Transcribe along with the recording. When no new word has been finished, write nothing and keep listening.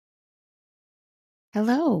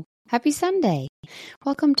Hello. Happy Sunday.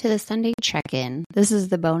 Welcome to the Sunday check-in. This is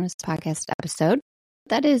the bonus podcast episode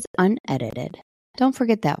that is unedited. Don't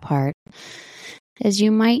forget that part, as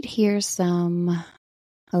you might hear a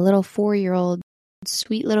little 4-year-old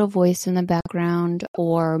sweet little voice in the background,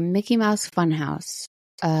 or Mickey Mouse Funhouse,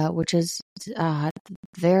 which is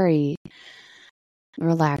very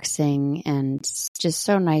relaxing and just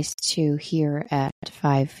so nice to hear at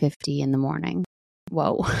 5:50 in the morning.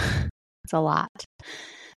 Whoa. It's a lot.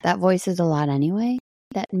 That voice is a lot anyway,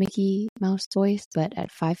 that Mickey Mouse voice, but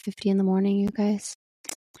at 5:50 in the morning, you guys.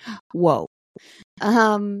 Whoa.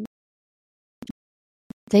 Thank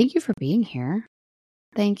you for being here.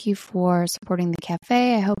 Thank you for supporting the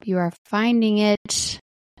cafe. I hope you are finding it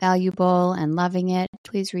valuable and loving it.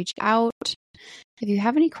 Please reach out if you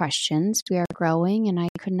have any questions. We are growing, and I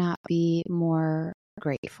could not be more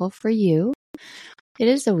grateful for you. It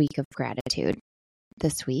is a week of gratitude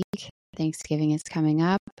this week. Thanksgiving is coming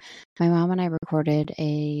up. My mom and I recorded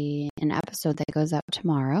an episode that goes up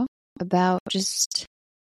tomorrow about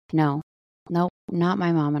not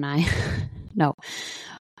my mom and I. No,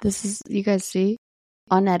 this is, you guys see,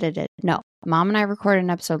 unedited. No, Mom and I recorded an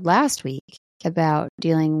episode last week about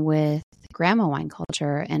dealing with grandma wine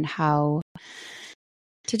culture and how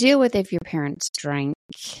to deal with if your parents drank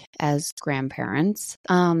as grandparents.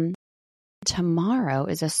 Tomorrow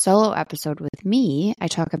is a solo episode with me. I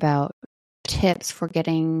talk about tips for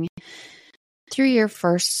getting through your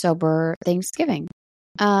first sober Thanksgiving.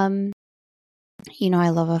 I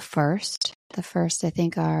love a first. The first, I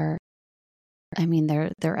think, they're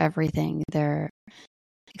everything. They're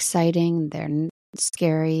exciting, they're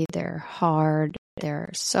scary, they're hard, they're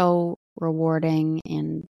so rewarding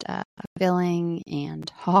and filling and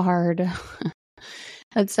hard.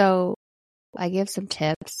 And so I give some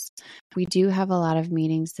tips. We do have a lot of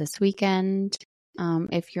meetings this weekend.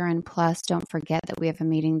 If you're in Plus, don't forget that we have a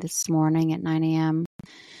meeting this morning at 9 a.m.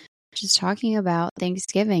 just talking about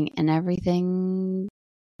Thanksgiving and everything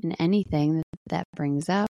and anything that brings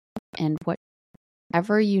up and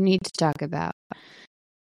whatever you need to talk about.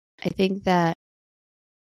 I think that,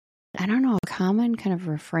 a common kind of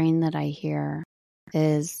refrain that I hear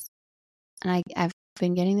is, and I've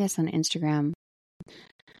been getting this on Instagram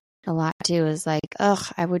a lot too, is like,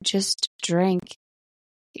 I would just drink,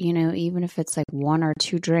 even if it's like 1 or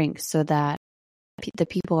 2 drinks, so that the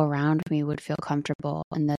people around me would feel comfortable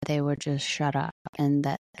and that they would just shut up, and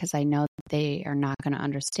that because I know that they are not going to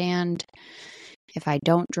understand if I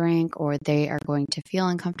don't drink, or they are going to feel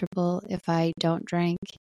uncomfortable if I don't drink.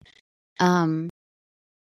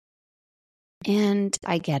 And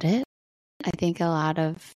I get it. I think a lot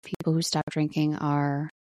of people who stop drinking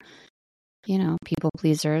are, people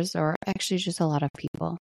pleasers, or actually just a lot of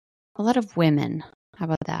people. A lot of women, how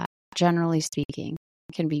about that? Generally speaking,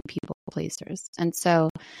 can be people pleasers. And so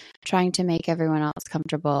trying to make everyone else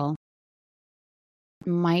comfortable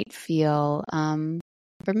might feel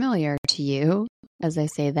familiar to you as I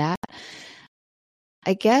say that.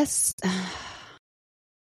 I guess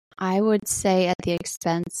I would say at the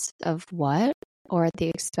expense of what, or at the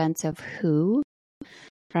expense of who,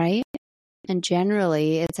 right? And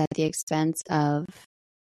generally it's at the expense of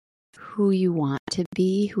who you want to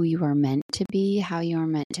be, who you are meant to be, how you are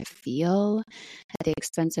meant to feel, at the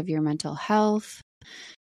expense of your mental health.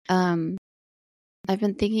 I've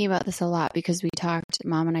been thinking about this a lot because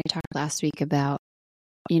Mom and I talked last week about,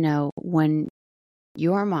 when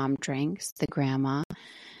your mom drinks, the grandma,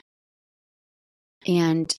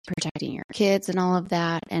 and protecting your kids and all of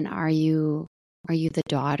that. And are you the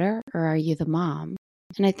daughter, or are you the mom?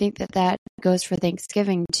 And I think that goes for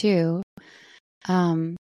Thanksgiving too.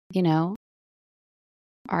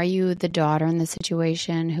 Are you the daughter in the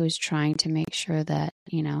situation who's trying to make sure that,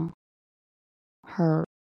 her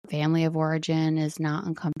family of origin is not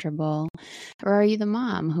uncomfortable? Or are you the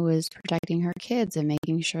mom who is protecting her kids and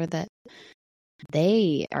making sure that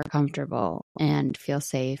they are comfortable and feel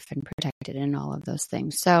safe and protected and all of those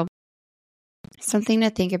things? So something to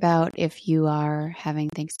think about if you are having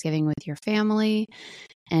Thanksgiving with your family,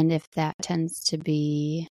 and if that tends to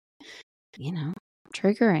be,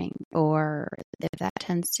 triggering, or if that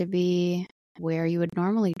tends to be where you would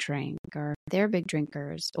normally drink, or if they're big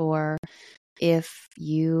drinkers, or if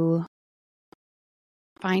you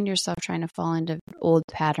find yourself trying to fall into old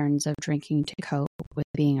patterns of drinking to cope with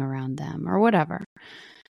being around them, or whatever.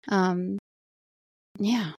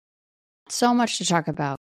 So much to talk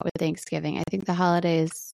about with Thanksgiving. I think the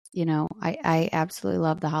holidays, I absolutely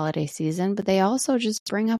love the holiday season, but they also just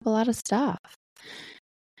bring up a lot of stuff.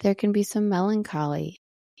 There can be some melancholy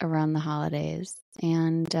around the holidays,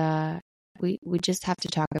 and we just have to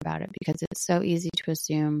talk about it because it's so easy to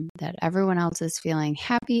assume that everyone else is feeling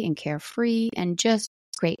happy and carefree and just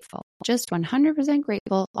grateful, just 100%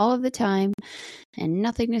 grateful all of the time and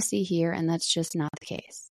nothing to see here. And that's just not the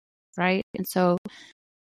case. Right. And so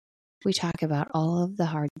we talk about all of the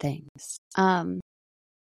hard things.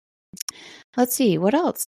 Let's see what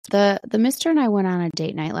else. The Mister and I went on a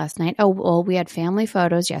date night last night. Oh, well, we had family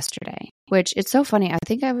photos yesterday, which it's so funny. I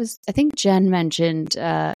think Jen mentioned,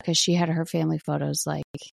 because she had her family photos like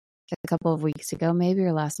a couple of weeks ago, maybe,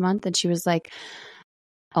 or last month. And she was like,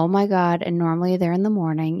 oh my God. And normally they're in the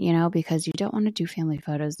morning, because you don't want to do family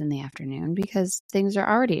photos in the afternoon because things are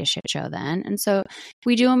already a shit show then. And so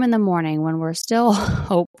we do them in the morning when we're still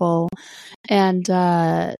hopeful and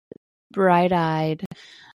bright-eyed.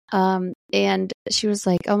 And she was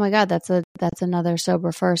like, oh my God, that's another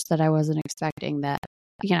sober first that I wasn't expecting, that,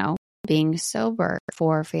 being sober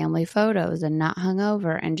for family photos and not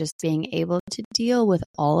hungover and just being able to deal with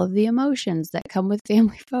all of the emotions that come with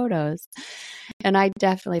family photos. And I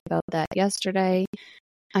definitely felt that yesterday.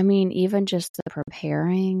 I mean, even just the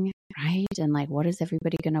preparing, right? And like, what is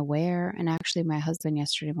everybody going to wear? And actually my husband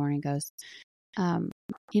yesterday morning goes,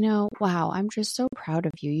 wow, I'm just so proud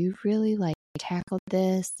of you. You've really like tackled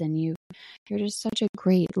this and you're just such a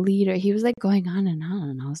great leader. He was like going on and on.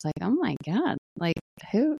 And I was like, oh my God, like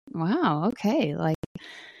wow. Okay. Like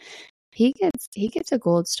he gets a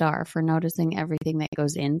gold star for noticing everything that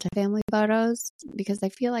goes into family photos, because I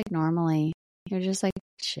feel like normally you're just like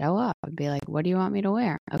show up and be like, what do you want me to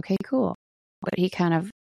wear? Okay, cool. But he kind of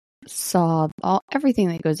saw everything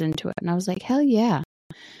that goes into it. And I was like, hell yeah.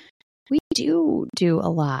 We do a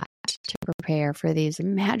lot to prepare for these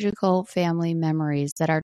magical family memories that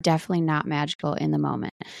are definitely not magical in the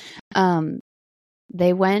moment.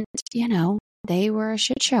 They went, they were a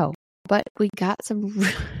shit show, but we got some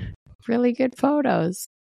really good photos.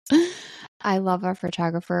 I love our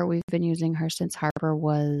photographer. We've been using her since Harper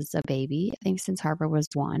was a baby. I think since Harper was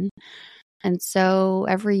 1. And so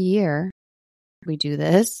every year we do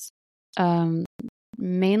this,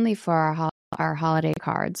 mainly for our holiday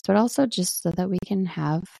cards, but also just so that we can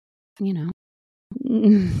have,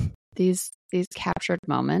 these captured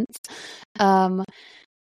moments.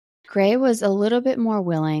 Gray was a little bit more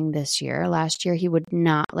willing this year. Last year he would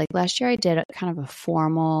not. Like last year I did a kind of a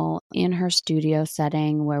formal in her studio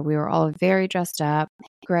setting where we were all very dressed up.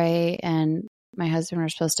 Gray and my husband were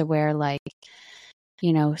supposed to wear like,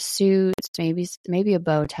 suits, maybe a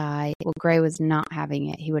bow tie. Well, Gray was not having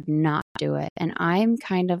it. He would not do it. And I'm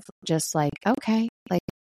kind of just like, okay, like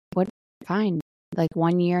what? Fine. Like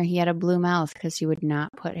one year he had a blue mouth because he would not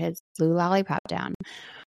put his blue lollipop down.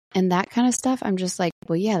 And that kind of stuff, I'm just like,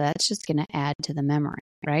 well, yeah, that's just going to add to the memory,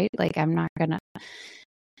 right? Like I'm not going to,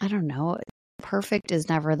 I don't know. Perfect is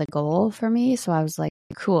never the goal for me. So I was like,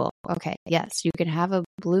 cool. Okay. Yes, you can have a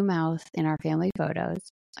blue mouth in our family photos.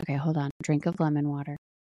 Okay, hold on. Drink of lemon water.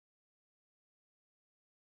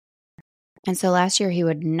 And so last year he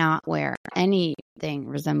would not wear anything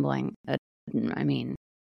resembling a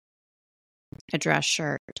dress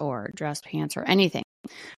shirt or dress pants or anything.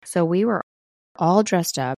 So we were all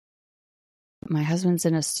dressed up. My husband's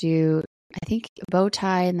in a suit, I think a bow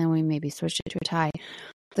tie, and then we maybe switched it to a tie.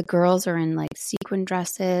 The girls are in like sequin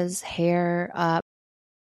dresses, hair up.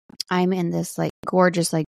 I'm in this like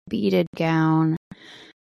gorgeous like beaded gown,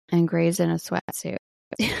 and Gray's in a sweatsuit.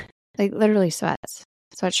 Like literally sweats.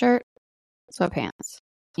 Sweatshirt, sweatpants,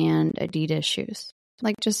 and Adidas shoes.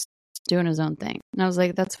 Like just doing his own thing. And I was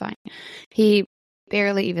like, that's fine. He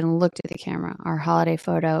barely even looked at the camera. Our holiday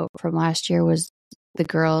photo from last year was the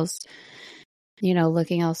girls,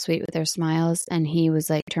 looking all sweet with their smiles. And he was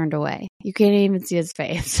like turned away. You can't even see his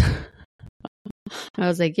face. I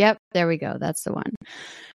was like, yep, there we go. That's the one.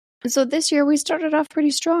 And so this year we started off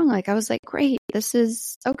pretty strong. Like I was like, great, this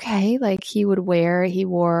is okay. Like we were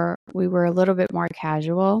a little bit more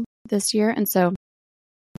casual this year. And so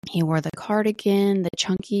he wore the cardigan, the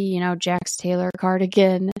chunky, Jax Taylor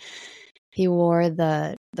cardigan. He wore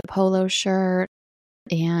the polo shirt,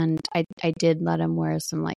 and I did let him wear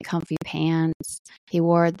some like comfy pants. He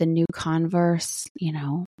wore the new Converse,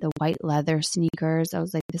 the white leather sneakers. I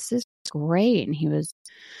was like, this is great. And he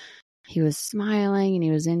was smiling and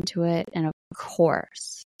he was into it. And of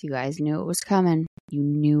course, you guys knew it was coming. You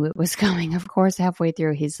knew it was coming. Of course, halfway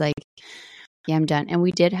through, he's like, yeah, I'm done. And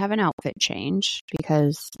we did have an outfit change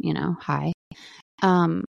because, hi.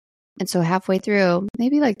 And so halfway through,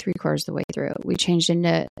 maybe like 3/4 of the way through, we changed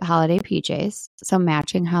into holiday PJs, some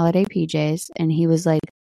matching holiday PJs. And he was like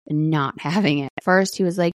not having it. First, he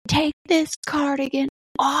was like, take this cardigan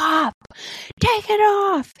off. Take it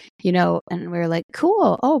off. And we were like,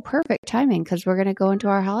 cool. Oh, perfect timing because we're going to go into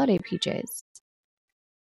our holiday PJs.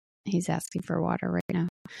 He's asking for water right now.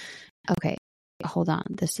 Okay, hold on.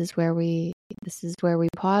 This is where we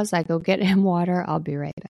pause. I go get him water. I'll be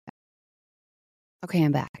right back. Okay,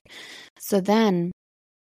 I'm back. So then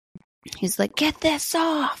he's like, get this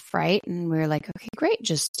off, right? And we were like, okay, great.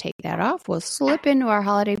 Just take that off. We'll slip into our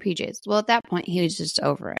holiday PJs. Well, at that point, he was just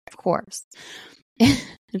over it, of course.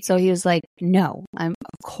 And so he was like, no, I'm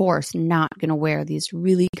of course not going to wear these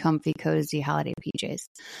really comfy, cozy holiday PJs.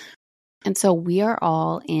 And so we are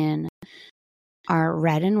all in our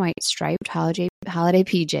red and white striped holiday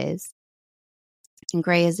PJs. And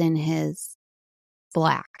Gray is in his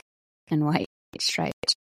black and white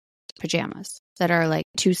striped pajamas that are like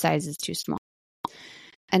 2 sizes too small.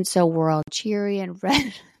 And so we're all cheery and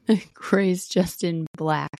red. Gray's just in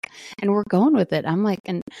black. And we're going with it. I'm like,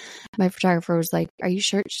 and my photographer was like, are you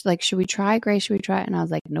sure? She's like, should we try, Gray? Should we try it? And I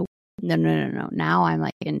was like, nope. No. Now I'm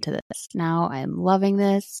like into this. Now I'm loving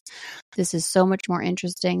this. This is so much more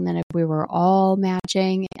interesting than if we were all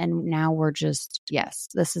matching. And now we're just, yes,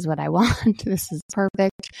 this is what I want. This is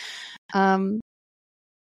perfect. And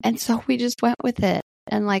so we just went with it.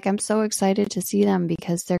 And like, I'm so excited to see them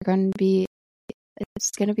because it's going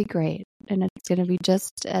to be great. And it's going to be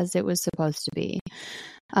just as it was supposed to be.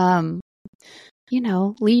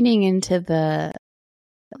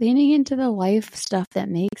 Leaning into the life stuff that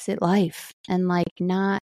makes it life, and like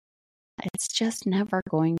it's just never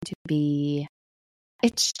going to be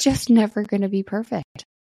perfect.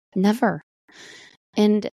 Never.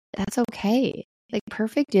 And that's okay. Like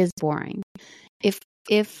perfect is boring.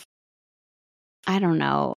 If I don't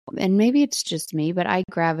know, and maybe it's just me, but I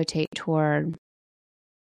gravitate toward,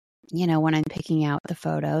 when I'm picking out the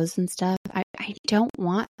photos and stuff, I don't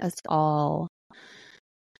want us all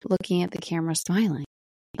looking at the camera smiling.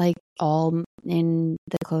 Like all in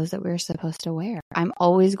the clothes that we're supposed to wear. I'm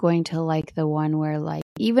always going to like the one where like,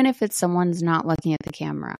 even if it's someone's not looking at the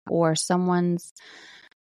camera or someone's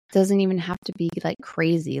doesn't even have to be like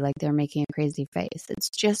crazy, like they're making a crazy face. It's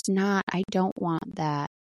just not, I don't want that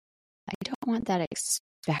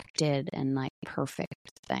expected and like perfect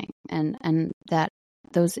thing. And that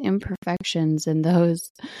those imperfections and those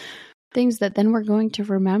things that then we're going to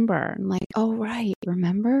remember. I'm like, oh, right.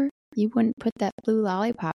 Remember? You wouldn't put that blue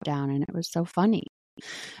lollipop down and it was so funny.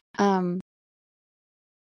 I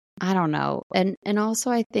don't know. And also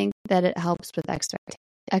I think that it helps with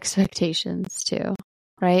expectations too,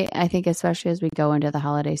 right? I think especially as we go into the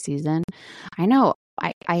holiday season, I know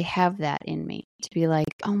I have that in me to be like,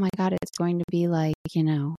 oh my God, it's going to be like,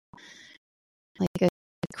 like a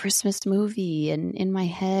Christmas movie, and in my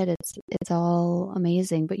head it's all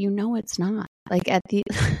amazing, but it's not. Like at the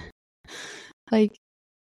like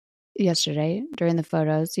yesterday during the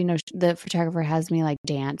photos, the photographer has me like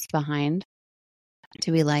dance behind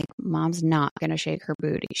to be like, Mom's not going to shake her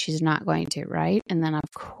booty. She's not going to, right? And then of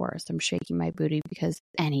course I'm shaking my booty because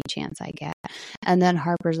any chance I get. And then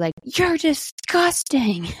Harper's like, you're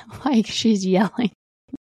disgusting. Like she's yelling.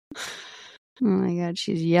 Oh my God,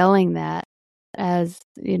 she's yelling that as,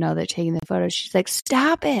 they're taking the photo. She's like,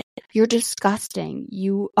 stop it. You're disgusting.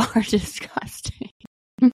 You are disgusting.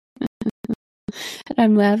 And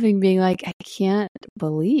I'm laughing, being like, I can't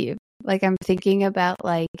believe. Like, I'm thinking about,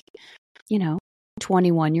 like,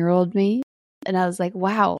 21-year-old me. And I was like,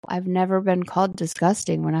 wow, I've never been called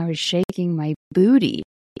disgusting when I was shaking my booty.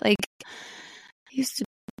 Like,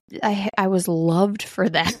 I was loved for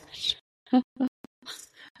that.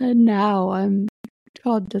 And now I'm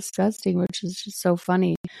called disgusting, which is just so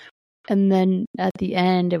funny. And then at the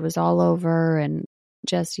end, it was all over, and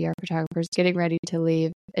Jessie, our photographer, is getting ready to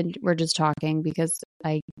leave, and we're just talking because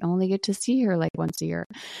I only get to see her like once a year.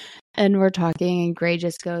 And we're talking, and Gray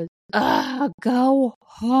just goes, go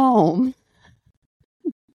home.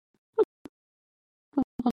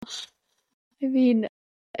 I mean,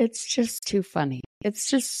 it's just too funny. It's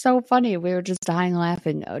just so funny. We were just dying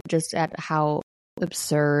laughing just at how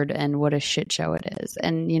absurd and what a shit show it is.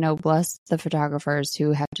 And, bless the photographers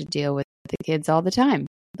who have to deal with the kids all the time.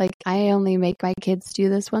 Like, I only make my kids do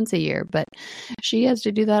this once a year, but she has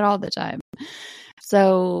to do that all the time.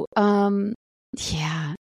 So,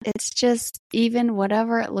 yeah, it's just, even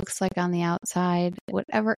whatever it looks like on the outside,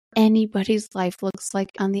 whatever anybody's life looks like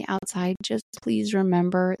on the outside, just please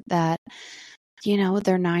remember that,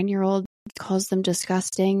 their 9-year-old calls them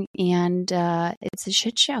disgusting, and it's a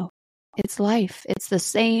shit show. It's life. It's the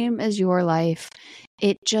same as your life.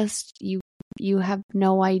 It just, you have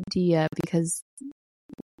no idea, because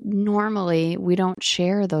normally we don't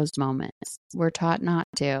share those moments. We're taught not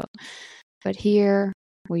to. But here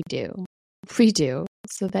we do. We do.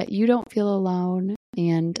 so that you don't feel alone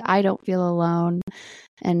and I don't feel alone.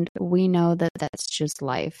 And we know that that's just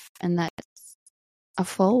life and that's a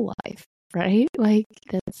full life, right? Like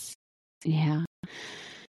that's, yeah.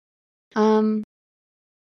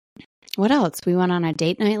 What else? We went on a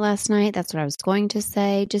date night last night. That's what I was going to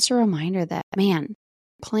say. Just a reminder that, man,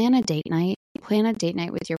 plan a date night. Plan a date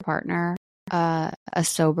night with your partner, a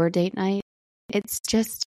sober date night. It's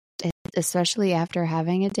just, especially after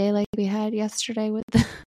having a day like we had yesterday with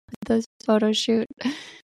the photo shoot,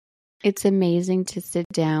 it's amazing to sit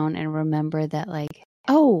down and remember that, like,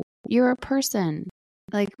 oh, you're a person.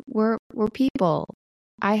 Like, we're people.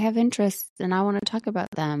 I have interests and I want to talk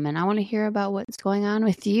about them and I want to hear about what's going on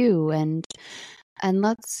with you and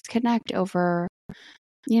let's connect over,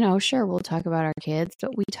 sure, we'll talk about our kids,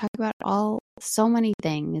 but we talk about so many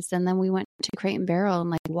things. And then we went to Crate and Barrel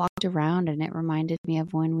and like walked around, and it reminded me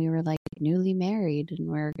of when we were like newly married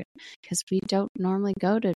and because we don't normally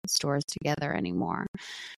go to stores together anymore.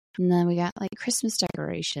 And then we got like Christmas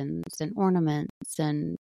decorations and ornaments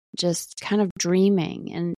and just kind of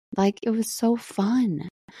dreaming, and like it was so fun.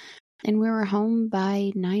 And we were home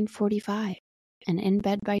by 9:45 and in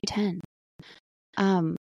bed by 10.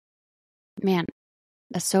 Man,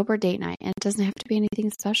 a sober date night, and it doesn't have to be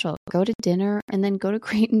anything special. Go to dinner and then go to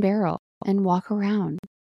Crate and Barrel and walk around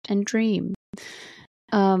and dream.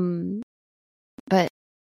 But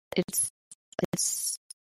it's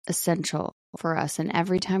essential for us, and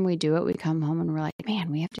every time we do it, we come home and we're like,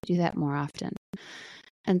 man, we have to do that more often.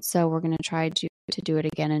 And so we're going to try to do it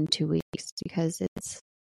again in 2 weeks, because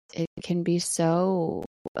it can be so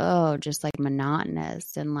just like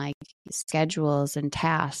monotonous, and like schedules and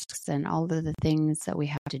tasks and all of the things that we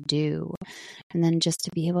have to do. And then just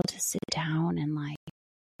to be able to sit down and like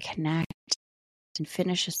connect and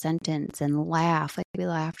finish a sentence and laugh. Like we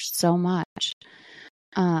laughed so much.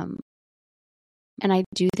 And I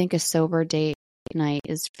do think a sober date night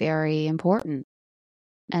is very important.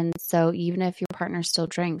 And so even if your partner still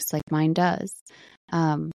drinks, like mine does,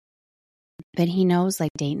 but he knows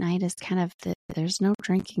like date night is kind of there's no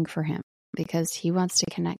drinking for him because he wants to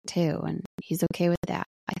connect too, and he's okay with that.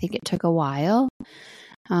 I think it took a while,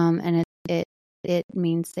 and it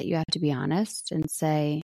means that you have to be honest and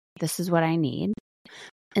say, this is what I need,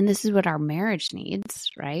 and this is what our marriage needs,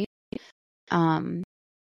 right? And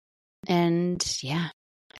yeah,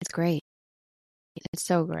 it's great. It's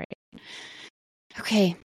so great.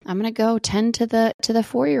 Okay, I'm gonna go tend to the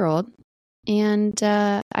 4-year-old, and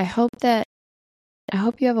I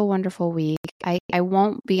hope you have a wonderful week. I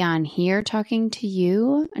won't be on here talking to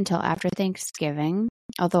you until after Thanksgiving,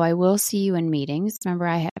 although I will see you in meetings. Remember,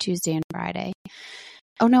 I have Tuesday and Friday.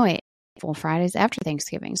 Oh, no, wait. Well, Friday's after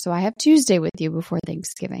Thanksgiving, so I have Tuesday with you before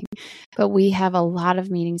Thanksgiving. But we have a lot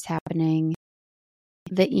of meetings happening.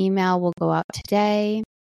 The email will go out today.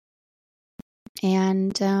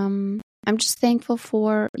 And I'm just thankful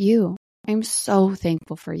for you. I'm so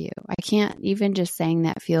thankful for you. I can't, even just saying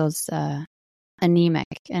that feels anemic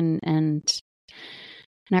and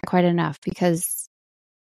not quite enough, because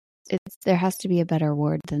there has to be a better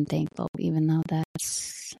word than thankful, even though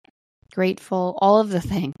that's grateful, all of the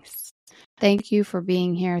things. Thank you for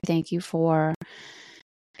being here. Thank you for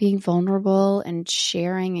being vulnerable and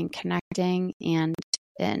sharing and connecting and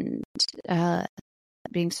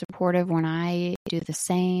being supportive when I do the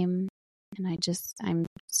same. And I'm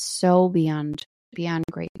so beyond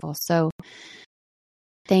grateful. So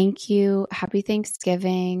thank you. Happy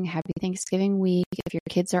Thanksgiving. Happy Thanksgiving week. If your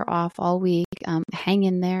kids are off all week, hang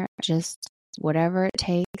in there. Just whatever it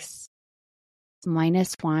takes,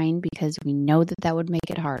 minus wine, because we know that would make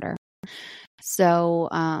it harder. So,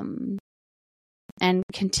 and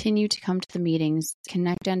continue to come to the meetings,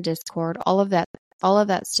 connect on Discord, all of that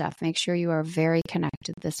stuff. Make sure you are very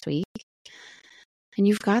connected this week. And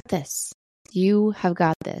you've got this. You have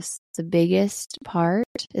got this. The biggest part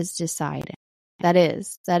is deciding. That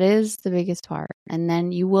is the biggest part. And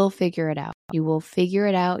then you will figure it out. You will figure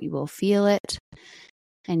it out. You will feel it.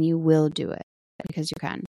 And you will do it because you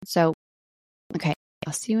can. So, okay.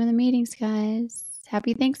 I'll see you in the meetings, guys.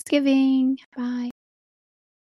 Happy Thanksgiving. Bye.